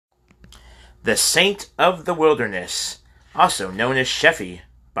The Saint of the Wilderness, also known as Sheffy,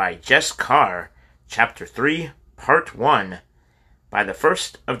 by Jess Carr, Chapter 3, Part 1. By the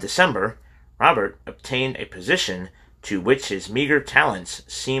 1st of December, Robert obtained a position to which his meager talents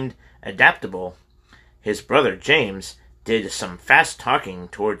seemed adaptable. His brother James did some fast talking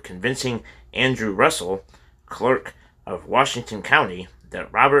toward convincing Andrew Russell, clerk of Washington County,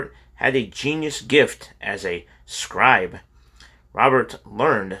 that Robert had a genius gift as a scribe. Robert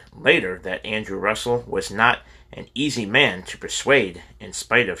learned later that Andrew Russell was not an easy man to persuade in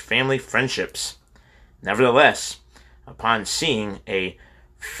spite of family friendships. Nevertheless, upon seeing a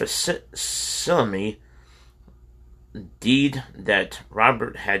facsimile deed that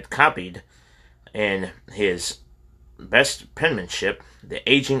Robert had copied in his best penmanship, the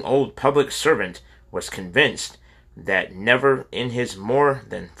aging old public servant was convinced that never in his more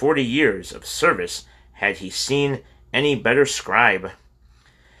than 40 years of service had he seen any better scribe.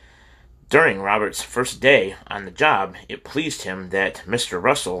 During Robert's first day on the job, it pleased him that Mr.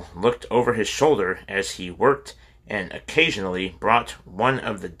 Russell looked over his shoulder as he worked and occasionally brought one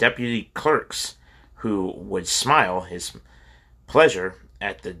of the deputy clerks, who would smile his pleasure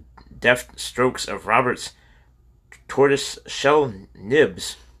at the deft strokes of Robert's tortoise-shell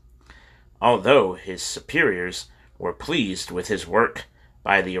nibs. Although his superiors were pleased with his work,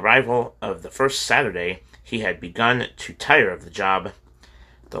 by the arrival of the first Saturday he had begun to tire of the job.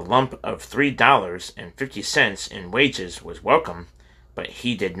 The lump of $3.50 in wages was welcome, but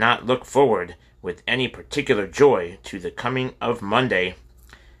he did not look forward with any particular joy to the coming of Monday.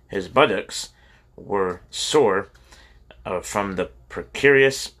 His buttocks were sore from the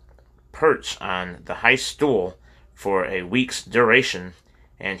precarious perch on the high stool for a week's duration,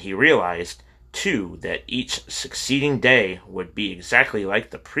 and he realized, too, that each succeeding day would be exactly like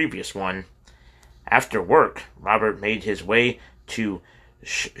the previous one. After work, Robert made his way to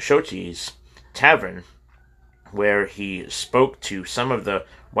Shotti's tavern, where he spoke to some of the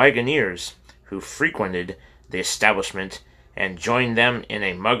wagoners who frequented the establishment, and joined them in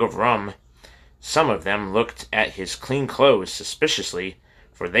a mug of rum. Some of them looked at his clean clothes suspiciously,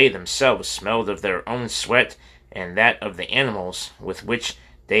 for they themselves smelled of their own sweat and that of the animals with which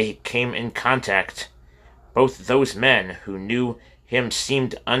they came in contact. Both those men who knew him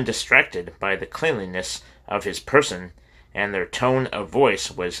seemed undistracted by the cleanliness of his person, and their tone of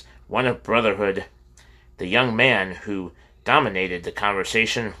voice was one of brotherhood. The young man who dominated the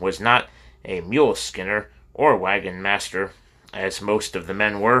conversation was not a mule skinner or wagon master, as most of the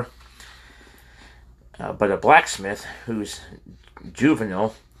men were, but a blacksmith whose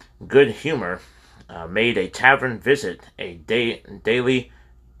juvenile good humor made a tavern visit a daily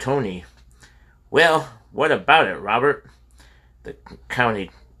tony. "Well, what about it, Robert? The county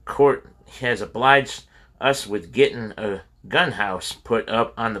court has obliged us with getting a gun house put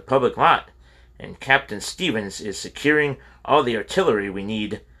up on the public lot, and Captain Stevens is securing all the artillery we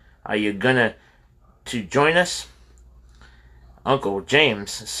need. Are you gonna to join us?" Uncle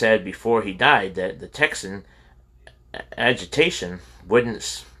James said before he died that the Texan agitation wouldn't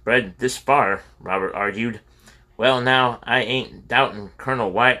spread this far, Robert argued. "Well, now, I ain't doubting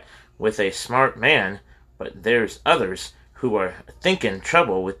Colonel White with a smart man, but there's others who are thinking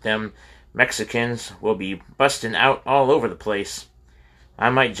trouble with them Mexicans will be busting out all over the place."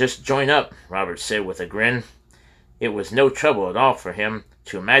 "I might just join up," Robert said with a grin. It was no trouble at all for him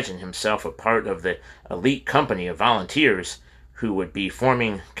to imagine himself a part of the elite company of volunteers who would be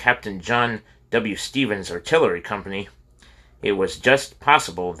forming Captain John W. Stevens' Artillery Company. It was just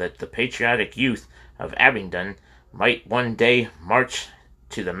possible that the patriotic youth of Abingdon might one day march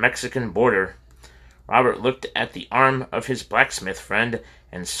to the Mexican border. Robert looked at the arm of his blacksmith friend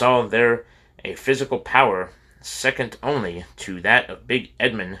and saw there a physical power second only to that of Big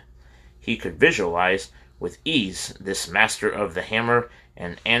Edmund. He could visualize with ease this master of the hammer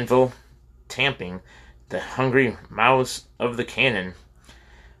and anvil tamping the hungry mouths of the cannon.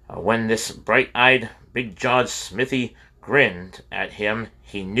 When this bright-eyed, big-jawed smithy grinned at him,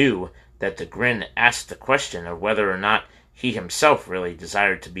 he knew that the grin asked the question of whether or not he himself really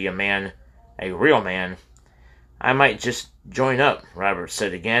desired to be a man, a real man. "I might just join up," Robert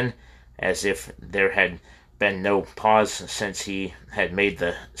said again, as if there had been no pause since he had made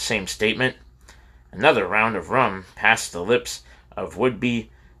the same statement. Another round of rum passed the lips of would-be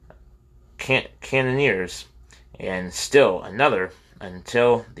cannoneers, and still another,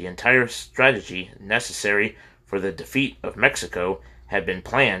 until the entire strategy necessary for the defeat of Mexico had been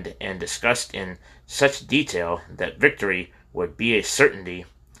planned and discussed in such detail that victory would be a certainty.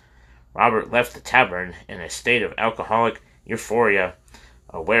 Robert left the tavern in a state of alcoholic euphoria,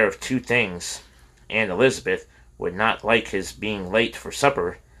 aware of two things. Aunt Elizabeth would not like his being late for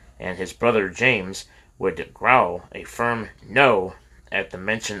supper, and his brother James would growl a firm no at the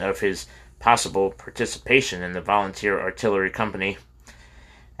mention of his possible participation in the volunteer artillery company.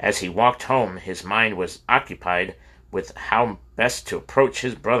 As he walked home, his mind was occupied with how best to approach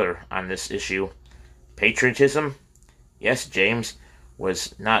his brother on this issue. Patriotism? Yes, James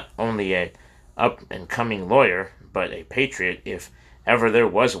was not only an up-and-coming lawyer, but a patriot if ever there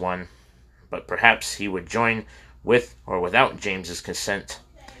was one. But perhaps he would join with or without James's consent.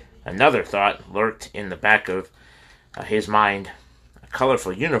 Another thought lurked in the back of his mind. A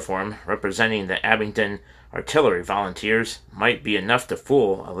colorful uniform representing the Abingdon Artillery Volunteers might be enough to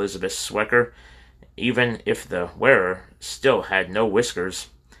fool Elizabeth Swecker, even if the wearer still had no whiskers.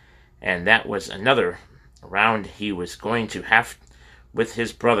 And that was another round he was going to have with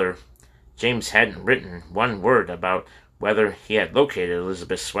his brother. James hadn't written one word about whether he had located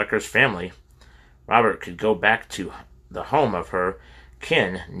Elizabeth Swecker's family. Robert could go back to the home of her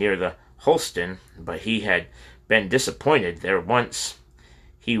kin near the Holston, but he had been disappointed there once.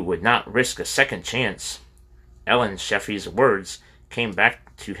 He would not risk a second chance. Ellen Sheffy's words came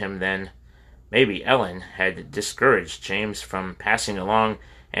back to him then. Maybe Ellen had discouraged James from passing along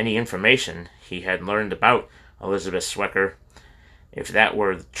any information he had learned about Elizabeth Swecker. If that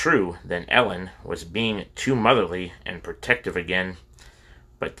were true, then Ellen was being too motherly and protective again.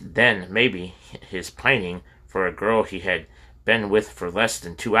 But then maybe his pining for a girl he had been with for less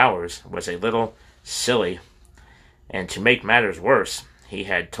than 2 hours was a little silly. And to make matters worse, he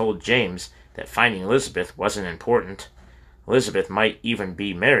had told James that finding Elizabeth wasn't important. Elizabeth might even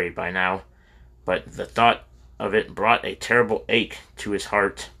be married by now, but the thought of it brought a terrible ache to his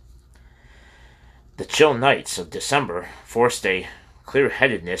heart. The chill nights of December forced a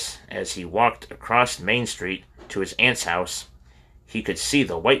clear-headedness as he walked across Main Street to his aunt's house. He could see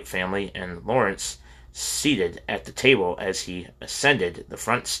the White family and Lawrence seated at the table as he ascended the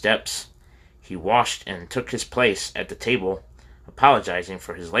front steps. He washed and took his place at the table, apologizing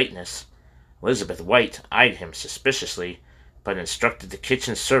for his lateness. Elizabeth White eyed him suspiciously, but instructed the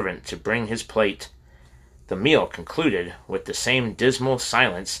kitchen servant to bring his plate. The meal concluded with the same dismal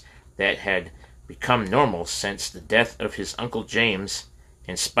silence that had become normal since the death of his Uncle James,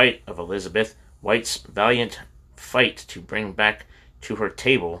 in spite of Elizabeth White's valiant fight to bring back to her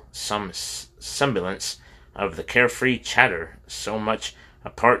table some semblance of the carefree chatter so much a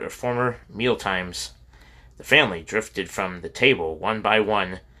part of former mealtimes. The family drifted from the table one by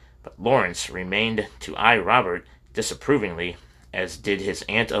one, but Lawrence remained to eye Robert disapprovingly, as did his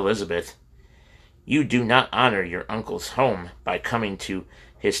Aunt Elizabeth. "You do not honor your uncle's home by coming to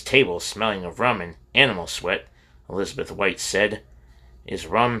his table smelling of rum and animal sweat," Elizabeth White said. "Is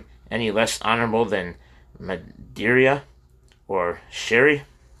rum any less honorable than Madeira or sherry?"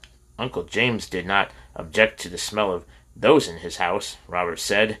 "Uncle James did not object to the smell of those in his house," Robert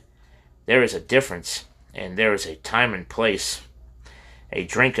said. "There is a difference, and there is a time and place. A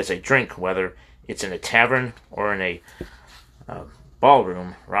drink is a drink, whether it's in a tavern or in a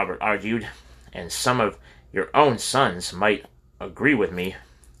ballroom," Robert argued, "and some of your own sons might agree with me.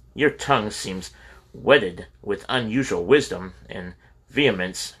 Your tongue seems whetted with unusual wisdom and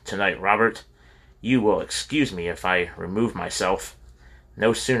vehemence tonight, Robert. You will excuse me if I remove myself."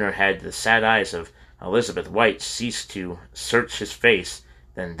 No sooner had the sad eyes of Elizabeth White ceased to search his face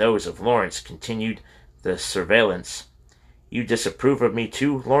than those of Lawrence continued the surveillance. "You disapprove of me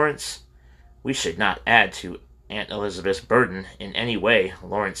too, Lawrence?" "We should not add to Aunt Elizabeth's burden in any way,"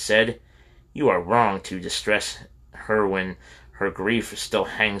 Lawrence said. "You are wrong to distress her when her grief still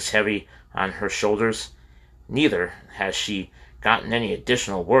hangs heavy on her shoulders. Neither has she gotten any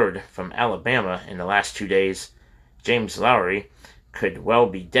additional word from Alabama in the last 2 days. James Lowry could well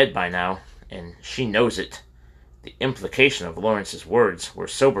be dead by now, and she knows it." The implication of Lawrence's words were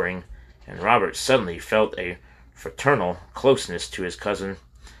sobering, and Robert suddenly felt a fraternal closeness to his cousin.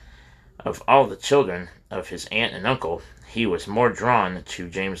 Of all the children of his aunt and uncle, he was more drawn to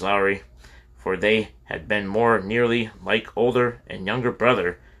James Lowry, for they had been more nearly like older and younger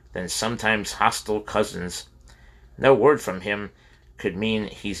brother than sometimes hostile cousins. "No word from him could mean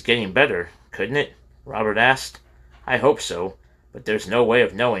he's getting better, couldn't it?" Robert asked. "I hope so, but there's no way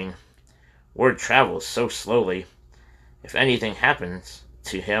of knowing. Word travels so slowly. If anything happens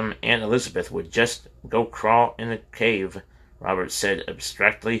to him, Aunt Elizabeth would just go crawl in a cave," Robert said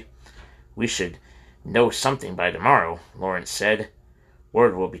abstractly. "We should know something by tomorrow," Lawrence said.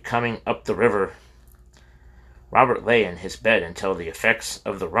 "Word will be coming up the river." Robert lay in his bed until the effects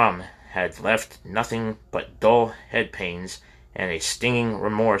of the rum had left nothing but dull head pains and a stinging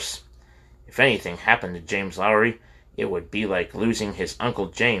remorse. If anything happened to James Lowry, it would be like losing his Uncle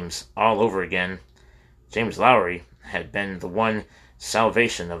James all over again. James Lowry had been the one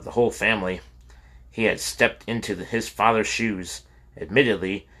salvation of the whole family. He had stepped into his father's shoes,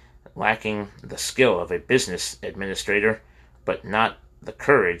 admittedly lacking the skill of a business administrator, but not the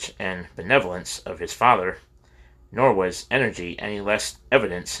courage and benevolence of his father, nor was energy any less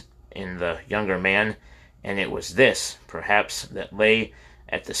evident in the younger man, and it was this, perhaps, that lay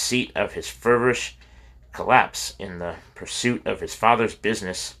at the seat of his feverish collapse in the pursuit of his father's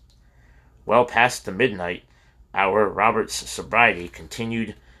business. Well past the midnight hour, Robert's sobriety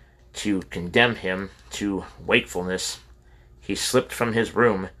continued to condemn him to wakefulness. He slipped from his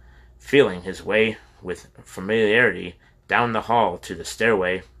room, feeling his way with familiarity down the hall to the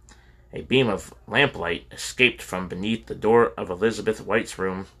stairway. A beam of lamplight escaped from beneath the door of Elizabeth White's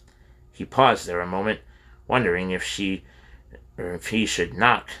room. He paused there a moment, wondering if he should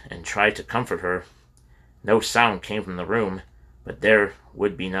knock and try to comfort her. No sound came from the room, but there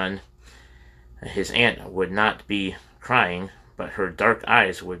would be none. His aunt would not be crying, but her dark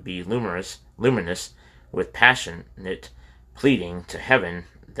eyes would be luminous with passionate pleading to heaven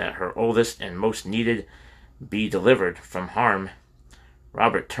that her oldest and most needed be delivered from harm.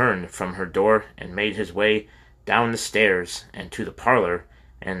 Robert turned from her door and made his way down the stairs and to the parlor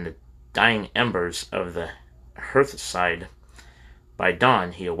and the dying embers of the hearthside. By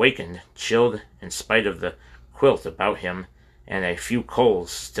dawn he awakened, chilled in spite of the quilt about him and a few coals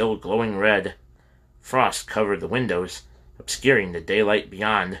still glowing red. Frost covered the windows, obscuring the daylight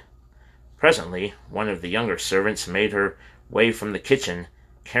beyond. Presently one of the younger servants made her way from the kitchen,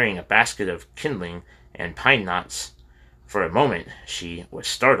 carrying a basket of kindling and pine knots. For a moment she was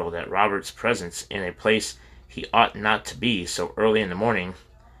startled at Robert's presence in a place he ought not to be so early in the morning.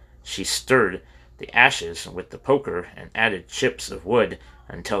 She stirred the ashes with the poker and added chips of wood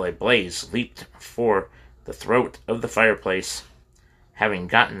until a blaze leaped for the throat of the fireplace. Having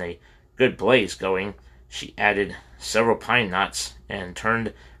gotten a good blaze going, she added several pine knots and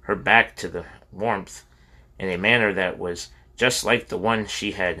turned her back to the warmth in a manner that was just like the one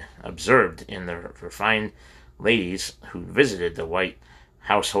she had observed in the refined ladies who visited the White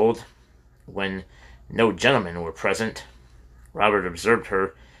household when no gentlemen were present. Robert observed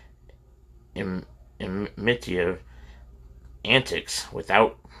her imitative antics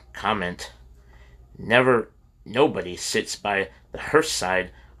without comment. Nobody sits by the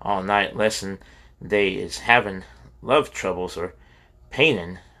hearthside all night lessen they is having love troubles or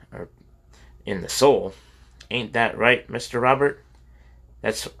painin' or in the soul. Ain't that right, Mr. Robert?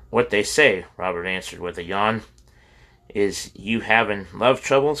 That's what they say, Robert answered with a yawn. Is you having love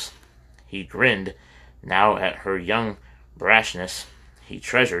troubles? He grinned now at her young brashness. He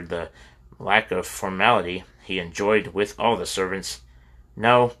treasured the lack of formality he enjoyed with all the servants.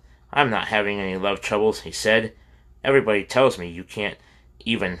 No, I'm not having any love troubles, he said. Everybody tells me you can't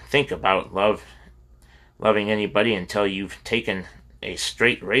even think about loving anybody until you've taken a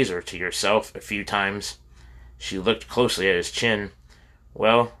straight razor to yourself a few times. She looked closely at his chin.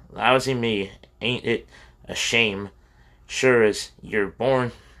 Well, lousy me, ain't it a shame? Sure as you're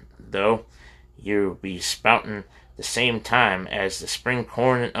born, though, you'll be spouting the same time as the spring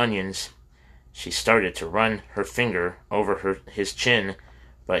corn and onions. She started to run her finger over his chin,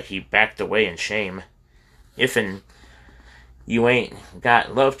 but he backed away in shame. If'n you ain't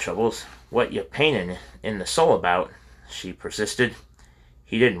got love troubles, what you painin' in the soul about? She persisted.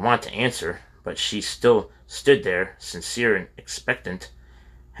 He didn't want to answer, but she still stood there, sincere and expectant.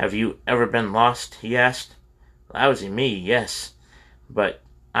 Have you ever been lost? He asked. Lousy me, yes, but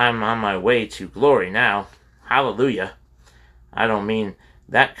I'm on my way to glory now. Hallelujah. I don't mean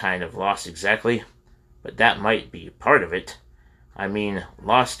that kind of lost exactly, but that might be part of it. I mean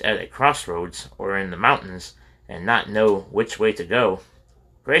lost at a crossroads or in the mountains and not know which way to go.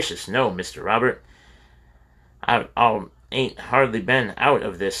 Gracious, no, Mr. Robert. I ain't hardly been out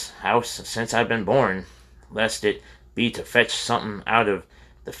of this house since I've been born, lest it be to fetch something out of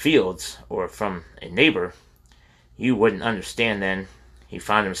the fields or from a neighbor. You wouldn't understand then, he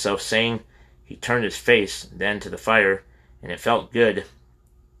found himself saying. He turned his face then to the fire, and it felt good.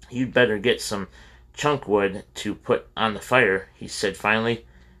 You'd better get some chunk wood to put on the fire, he said finally.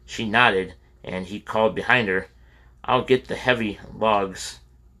 She nodded, and he called behind her, I'll get the heavy logs.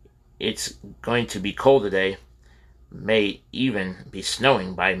 It's going to be cold today. May even be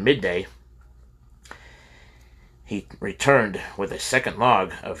snowing by midday. He returned with a second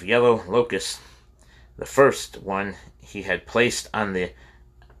log of yellow locust. The first one he had placed on the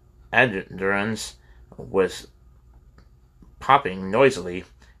andirons was popping noisily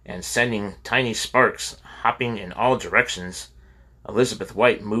and sending tiny sparks hopping in all directions. Elizabeth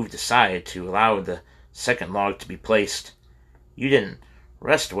White moved aside to allow the second log to be placed. You didn't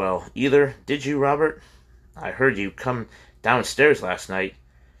rest well either, did you, Robert? I heard you come downstairs last night.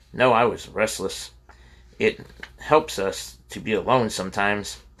 No, I was restless. It helps us to be alone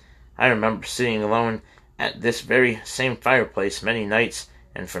sometimes. I remember sitting alone at this very same fireplace many nights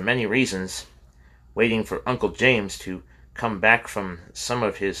and for many reasons, waiting for Uncle James to come back from some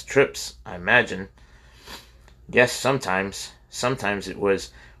of his trips, I imagine. Yes, sometimes. Sometimes it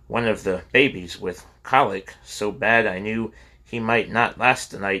was one of the babies with colic so bad I knew he might not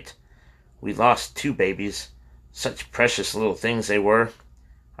last the night. We lost 2 babies. Such precious little things they were.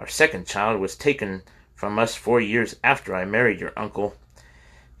 Our second child was taken from us 4 years after I married your uncle.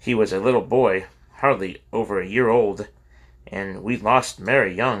 He was a little boy, hardly over a year old, and we lost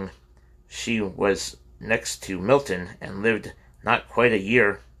Mary young. She was next to Milton and lived not quite a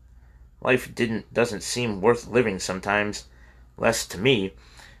year. Life doesn't seem worth living sometimes, less to me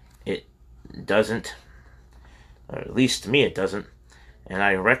it doesn't, or at least to me it doesn't, and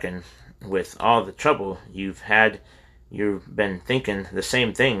I reckon with all the trouble you've had, you've been thinking the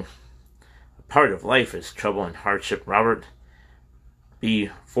same thing. A part of life is trouble and hardship, Robert.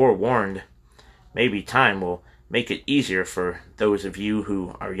 Be forewarned. Maybe time will make it easier for those of you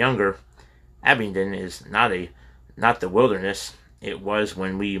who are younger. Abingdon is not the wilderness it was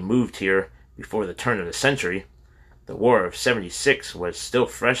when we moved here before the turn of the century. The War of '76 was still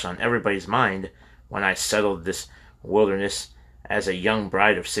fresh on everybody's mind when I settled this wilderness as a young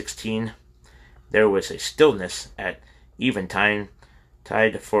bride of 16. There was a stillness at eventide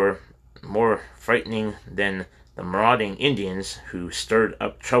for more frightening than the marauding Indians who stirred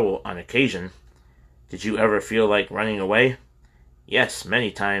up trouble on occasion. Did you ever feel like running away? Yes,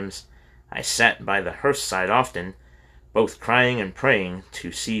 many times. I sat by the hearthside often, both crying and praying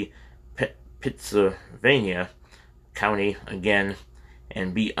to see Pittsylvania County again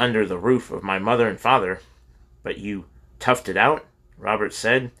and be under the roof of my mother and father. But you toughed it out? Robert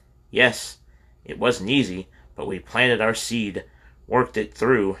said. Yes, it wasn't easy, but we planted our seed, worked it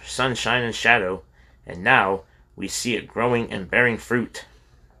through sunshine and shadow, and now we see it growing and bearing fruit.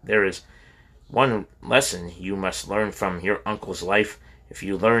 There is one lesson you must learn from your uncle's life, if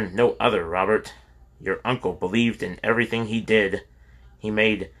you learn no other, Robert. Your uncle believed in everything he did. He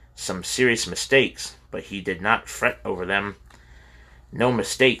made some serious mistakes, but he did not fret over them. No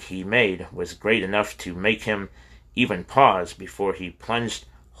mistake he made was great enough to make him even pause before he plunged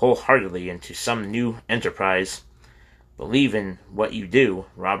wholeheartedly into some new enterprise. Believe in what you do,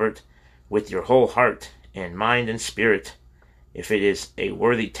 Robert, with your whole heart and mind and spirit. If it is a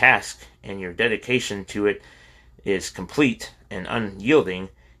worthy task and your dedication to it is complete and unyielding,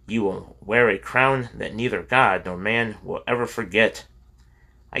 you will wear a crown that neither God nor man will ever forget.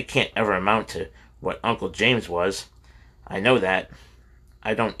 I can't ever amount to what Uncle James was. I know that.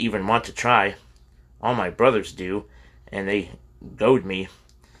 I don't even want to try. All my brothers do, and they goad me.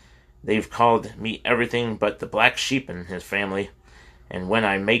 They've called me everything but the black sheep in his family, and when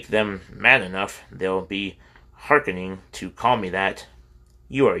I make them mad enough, they'll be hearkening to call me that.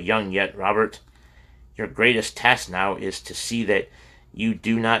 You are young yet, Robert. Your greatest task now is to see that you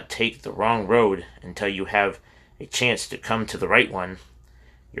do not take the wrong road until you have a chance to come to the right one.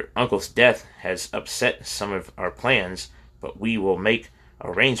 Your uncle's death has upset some of our plans, but we will make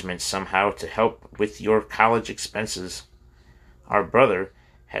arrangements somehow to help with your college expenses. Our brother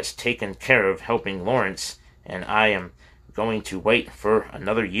has taken care of helping Lawrence, and I am going to wait for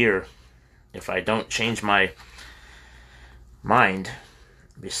another year if I don't change my mind.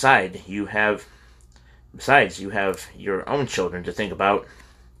 Besides, you have your own children to think about.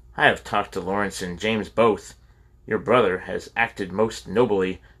 I have talked to Lawrence and James both. Your brother has acted most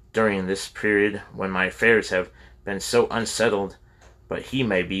nobly during this period when my affairs have been so unsettled, but he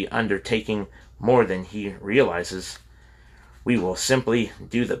may be undertaking more than he realizes. We will simply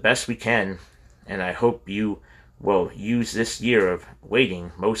do the best we can, and I hope you will use this year of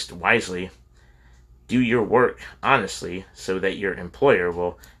waiting most wisely. Do your work honestly so that your employer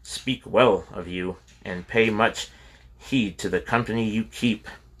will speak well of you and pay much heed to the company you keep.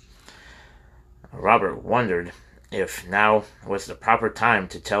 Robert wondered if now was the proper time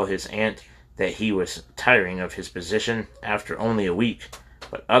to tell his aunt that he was tiring of his position after only a week,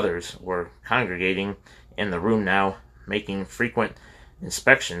 but others were congregating in the room now, making frequent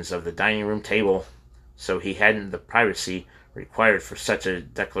inspections of the dining room table, so he hadn't the privacy required for such a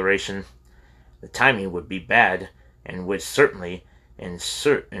declaration. The timing would be bad, and would certainly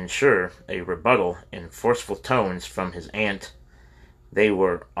ensure a rebuttal in forceful tones from his aunt. They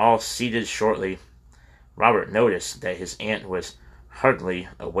were all seated shortly. Robert noticed that his aunt was hardly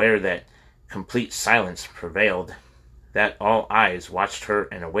aware that complete silence prevailed, that all eyes watched her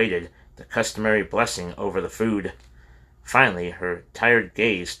and awaited the customary blessing over the food. Finally, her tired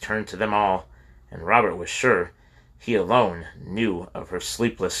gaze turned to them all, and Robert was sure He alone knew of her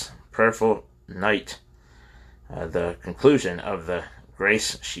sleepless, prayerful night. The conclusion of the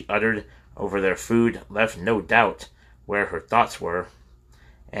grace she uttered over their food left no doubt where her thoughts were.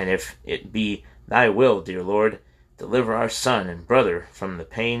 And if it be thy will, dear Lord, deliver our son and brother from the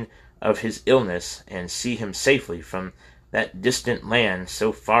pain of his illness, and see him safely from that distant land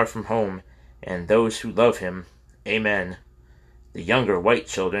so far from home, and those who love him. Amen. The younger white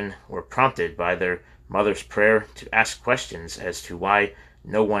children were prompted by their mother's prayer to ask questions as to why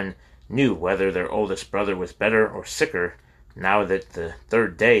no one knew whether their oldest brother was better or sicker, now that the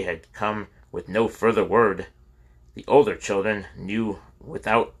third day had come with no further word. The older children knew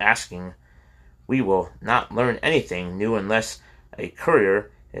without asking. We will not learn anything new unless a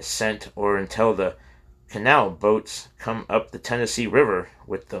courier is sent or until the canal boats come up the Tennessee River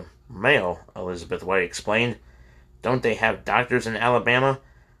with the mail, Elizabeth White explained. Don't they have doctors in Alabama?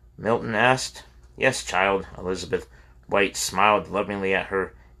 Milton asked. Yes, child, Elizabeth White smiled lovingly at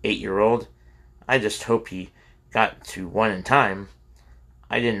her 8-year-old. I just hope he got to one in time.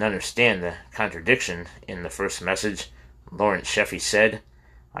 I didn't understand the contradiction in the first message, Lawrence Sheffey said.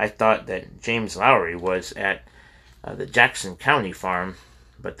 I thought that James Lowry was at the Jackson County farm,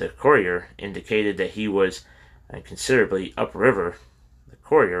 but the courier indicated that he was considerably upriver. The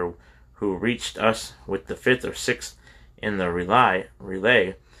courier who reached us with the 5th or 6th in the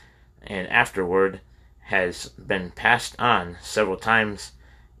relay and afterward has been passed on several times.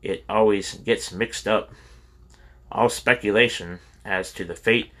 It always gets mixed up. All speculation as to the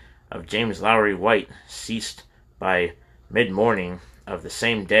fate of James Lowry White ceased by mid-morning of the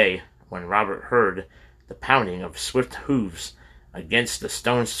same day when Robert heard the pounding of swift hooves against the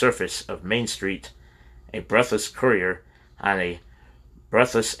stone surface of Main Street. A breathless courier on a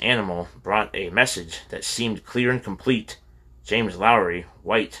breathless animal brought a message that seemed clear and complete. James Lowry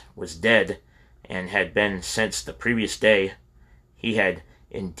White was dead, and had been since the previous day. He had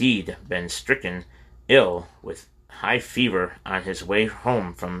indeed been stricken ill with high fever on his way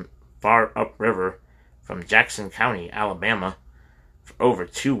home from far upriver, from Jackson County, Alabama. For over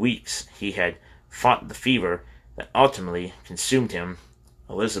 2 weeks he had fought the fever that ultimately consumed him.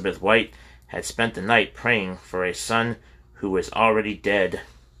 Elizabeth White had spent the night praying for a son who was already dead.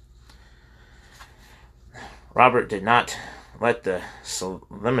 Robert did not let the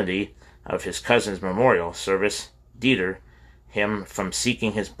solemnity of his cousin's memorial service deter him from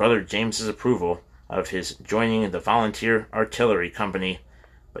seeking his brother James's approval of his joining the volunteer artillery company,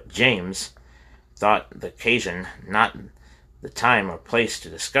 but James thought the occasion not the time or place to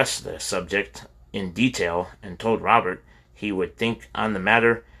discuss the subject in detail, and told Robert he would think on the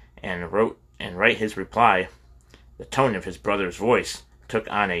matter and write his reply. The tone of his brother's voice took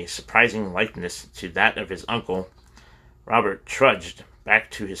on a surprising likeness to that of his uncle. Robert trudged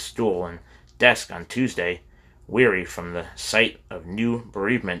back to his stool and desk on Tuesday, weary from the sight of new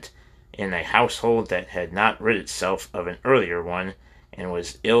bereavement in a household that had not rid itself of an earlier one and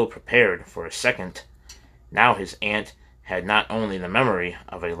was ill prepared for a second. Now his aunt had not only the memory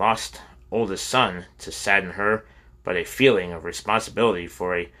of a lost oldest son to sadden her, but a feeling of responsibility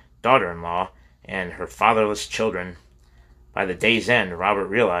for a daughter-in-law and her fatherless children. By the day's end, Robert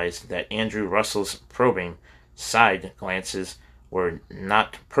realized that Andrew Russell's probing side glances were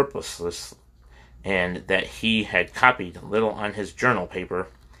not purposeless, and that he had copied little on his journal paper.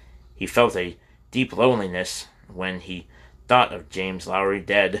 He felt a deep loneliness when he thought of James Lowry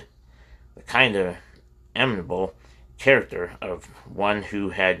dead, the kind of amiable character of one who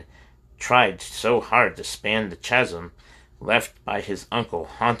had tried so hard to span the chasm left by his uncle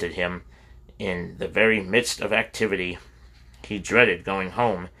haunted him in the very midst of activity. He dreaded going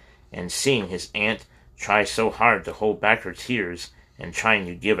home and seeing his aunt try so hard to hold back her tears and trying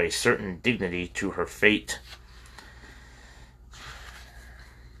to give a certain dignity to her fate.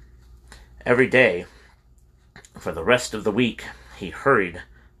 Every day, for the rest of the week, he hurried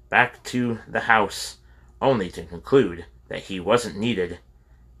back to the house, only to conclude that he wasn't needed.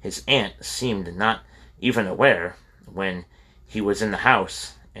 His aunt seemed not even aware when he was in the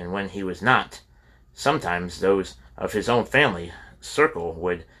house and when he was not. Sometimes those of his own family circle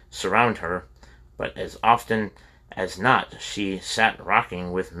would surround her, but as often as not she sat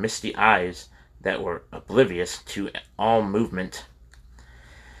rocking with misty eyes that were oblivious to all movement.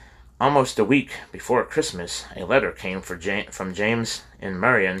 Almost a week before Christmas, a letter came from James in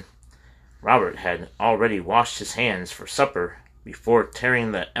Marion. Robert had already washed his hands for supper before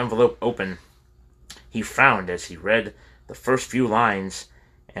tearing the envelope open. He frowned as he read the first few lines,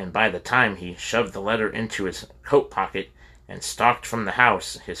 and by the time he shoved the letter into his coat pocket and stalked from the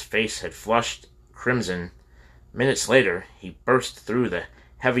house, his face had flushed crimson. Minutes later, he burst through the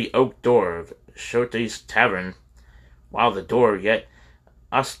heavy oak door of Chote's Tavern. while the door yet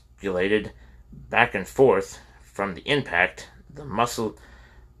oscillated back and forth from the impact. The muscled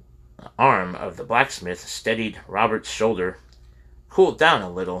arm of the blacksmith steadied Robert's shoulder. "Cool down a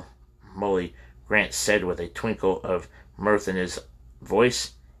little," Molly Grant said with a twinkle of mirth in his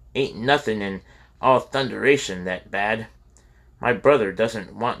voice. "Ain't nothin' in all thunderation that bad." "My brother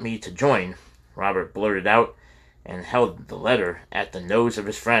doesn't want me to join," Robert blurted out, and held the letter at the nose of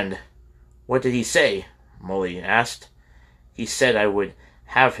his friend. "What did he say?" Molly asked. "He said I would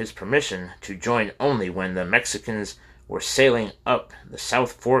have his permission to join only when the Mexicans were sailing up the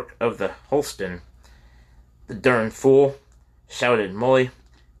South Fork of the Holston." "The dern fool!" shouted Molly.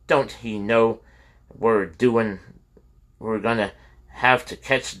 "Don't he know we're gonna have to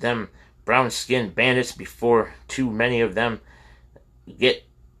catch them brown-skinned bandits before too many of them get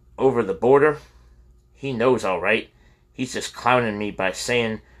over the border? He knows all right. He's just clowning me by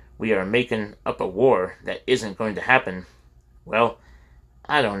saying we are making up a war that isn't going to happen." "Well,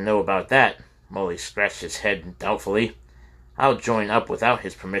 I don't know about that." Molly scratched his head doubtfully. "I'll join up without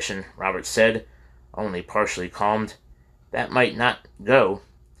his permission," Robert said, only partially calmed. "That might not go."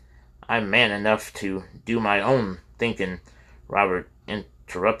 "I'm man enough to do my own thinking," Robert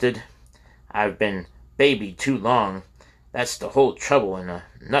interrupted. "I've been babied too long. That's the whole trouble in a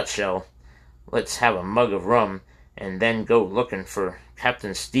nutshell. Let's have a mug of rum, and then go looking for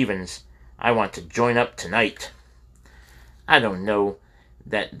Captain Stevens. I want to join up tonight." "I don't know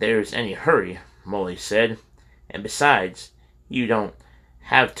that there's any hurry," Molly said. "And besides, you don't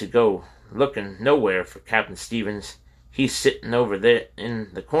have to go looking nowhere for Captain Stevens. He's sitting over there in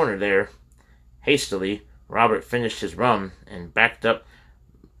the corner there." Hastily, Robert finished his rum and, backed up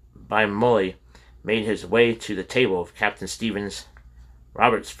by Molly, made his way to the table of Captain Stevens.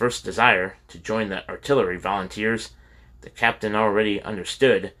 Robert's first desire, to join the artillery volunteers, the captain already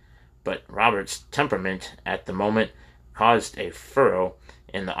understood, but Robert's temperament at the moment caused a furrow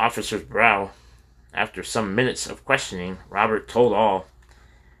in the officer's brow. After some minutes of questioning, Robert told all.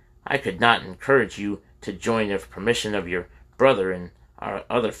 "I could not encourage you to join if permission of your brother and our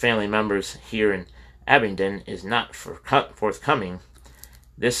other family members here in Abingdon is not forthcoming.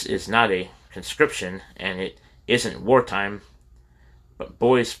 This is not a conscription, and it isn't wartime. But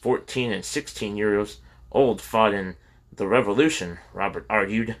boys 14 and 16 years old fought in the Revolution," Robert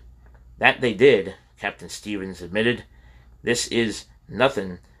argued. "That they did," Captain Stevens admitted. "This is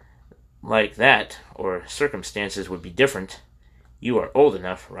nothing like that, or circumstances would be different. You are old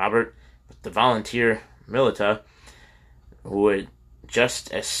enough, Robert, but the volunteer militia would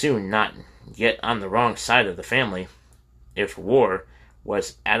just as soon not get on the wrong side of the family. If war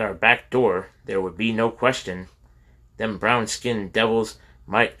was at our back door, there would be no question. Them brown-skinned devils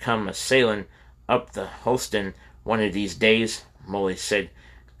might come a-sailing up the Holston one of these days," Molly said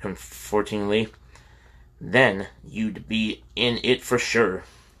comfortingly. "Then you'd be in it for sure."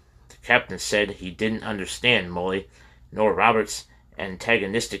 The captain said he didn't understand Molly, nor Robert's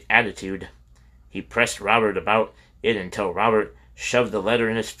antagonistic attitude. He pressed Robert about it until Robert shoved the letter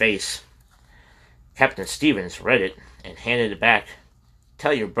in his face. Captain Stevens read it and handed it back.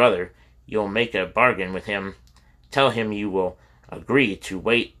 "Tell your brother you'll make a bargain with him. Tell him you will agree to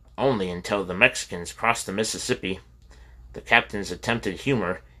wait only until the Mexicans cross the Mississippi." The captain's attempted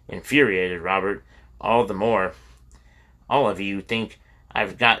humor infuriated Robert all the more. "All of you think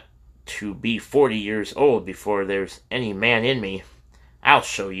I've got to be 40 years old before there's any man in me. I'll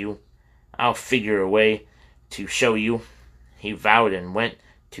show you. I'll figure a way to show you." He vowed and went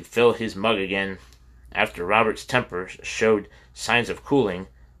to fill his mug again. After Robert's temper showed signs of cooling,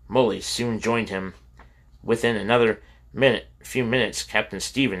 Molly soon joined him. Within another few minutes, Captain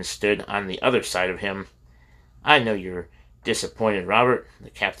Stevens stood on the other side of him. "I know you're disappointed, Robert," the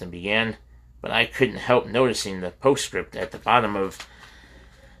captain began, "but I couldn't help noticing the postscript at the bottom of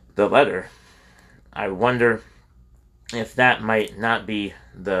the letter. I wonder if that might not be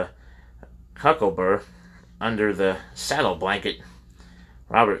the huckleberry under the saddle blanket."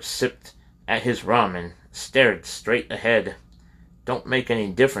 Robert sipped at his rum and stared straight ahead. "Don't make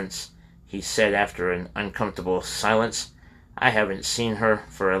any difference," he said after an uncomfortable silence. "I haven't seen her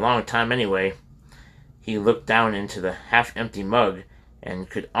for a long time anyway." He looked down into the half-empty mug and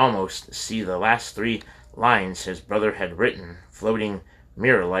could almost see the last 3 lines his brother had written floating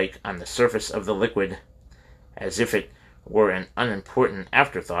mirror-like on the surface of the liquid. As if it were an unimportant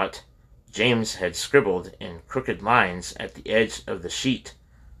afterthought, James had scribbled in crooked lines at the edge of the sheet,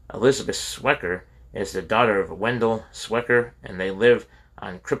 "Elizabeth Swecker is the daughter of Wendell Swecker, and they live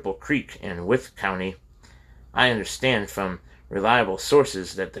on Cripple Creek in Wythe County. I understand from reliable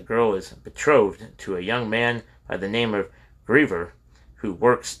sources that the girl is betrothed to a young man by the name of Griever, who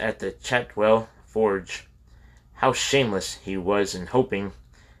works at the Chatwell Forge. how shameless he was in hoping,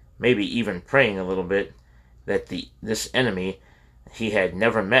 maybe even praying a little bit, that this enemy he had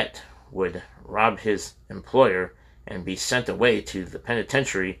never met would rob his employer and be sent away to the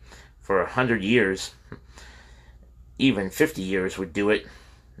penitentiary for 100 years. Even 50 years would do it.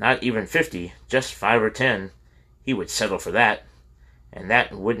 Not even 50, just 5 or 10. He would settle for that. And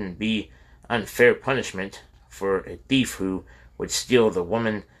that wouldn't be unfair punishment for a thief who would steal the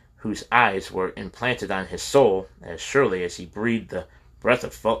woman whose eyes were implanted on his soul as surely as he breathed the breath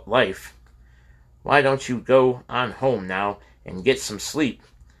of life. "Why don't you go on home now and get some sleep?"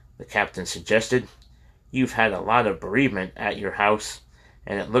 the captain suggested. "You've had a lot of bereavement at your house,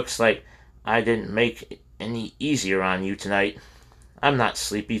 and it looks like I didn't make it any easier on you tonight." "I'm not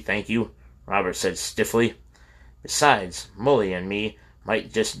sleepy, thank you," Robert said stiffly. "Besides, Molly and me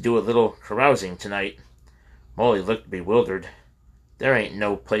might just do a little carousing tonight." Molly looked bewildered. "There ain't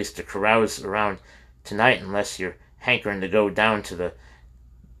no place to carouse around tonight unless you're hankering to go down to the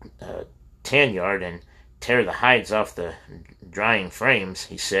tan yard and tear the hides off the drying frames,"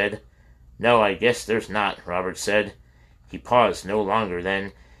 he said. "No, I guess there's not," Robert said. He paused no longer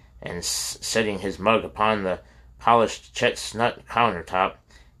then, and setting his mug upon the polished chestnut countertop,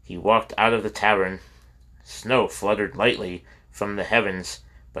 he walked out of the tavern. Snow fluttered lightly from the heavens,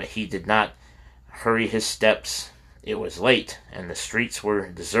 but he did not hurry his steps. It was late, and the streets were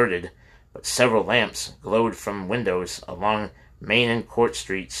deserted, but several lamps glowed from windows along Main and Court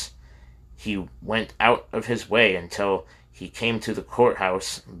streets. He went out of his way until he came to the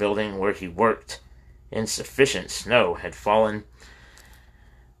courthouse building where he worked. Insufficient snow had fallen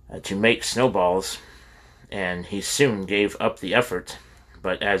to make snowballs, and he soon gave up the effort,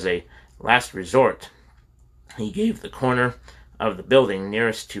 but as a last resort, he gave the corner of the building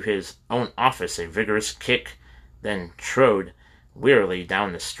nearest to his own office a vigorous kick, then trode wearily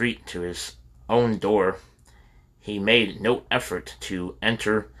down the street to his own door. He made no effort to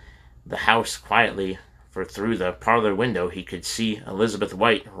enter the house quietly, for through the parlor window he could see Elizabeth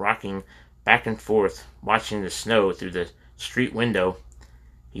White rocking back and forth, watching the snow through the street window.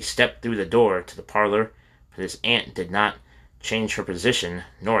 He stepped through the door to the parlor, but his aunt did not change her position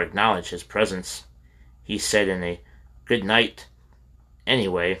nor acknowledge his presence. He said in a "good night"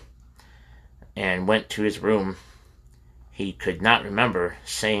 anyway, and went to his room. He could not remember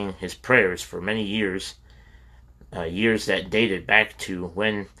saying his prayers for many years, years that dated back to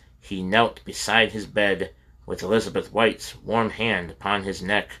when he knelt beside his bed with Elizabeth White's warm hand upon his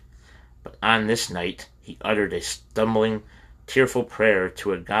neck. But on this night he uttered a stumbling, tearful prayer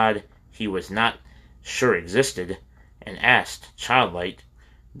to a God he was not sure existed, and asked, childlike,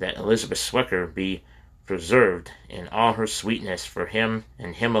 that Elizabeth Swecker be preserved in all her sweetness for him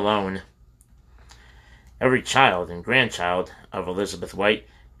and him alone. Every child and grandchild of Elizabeth White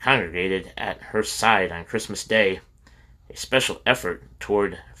congregated at her side on Christmas Day, a special effort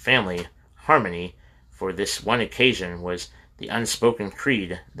toward family harmony for this one occasion was the unspoken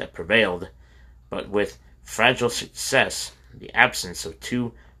creed that prevailed, but with fragile success. The absence of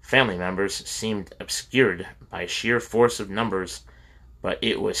two family members seemed obscured by sheer force of numbers, but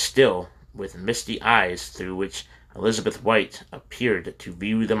it was still with misty eyes through which Elizabeth White appeared to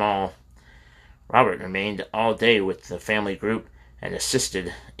view them all. Robert remained all day with the family group and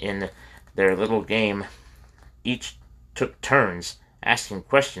assisted in their little game. Each took turns asking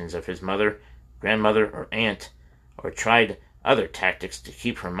questions of his mother, grandmother, or aunt, or tried other tactics to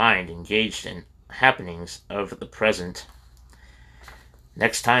keep her mind engaged in happenings of the present.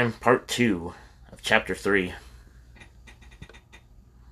 Next time, part 2 of chapter 3.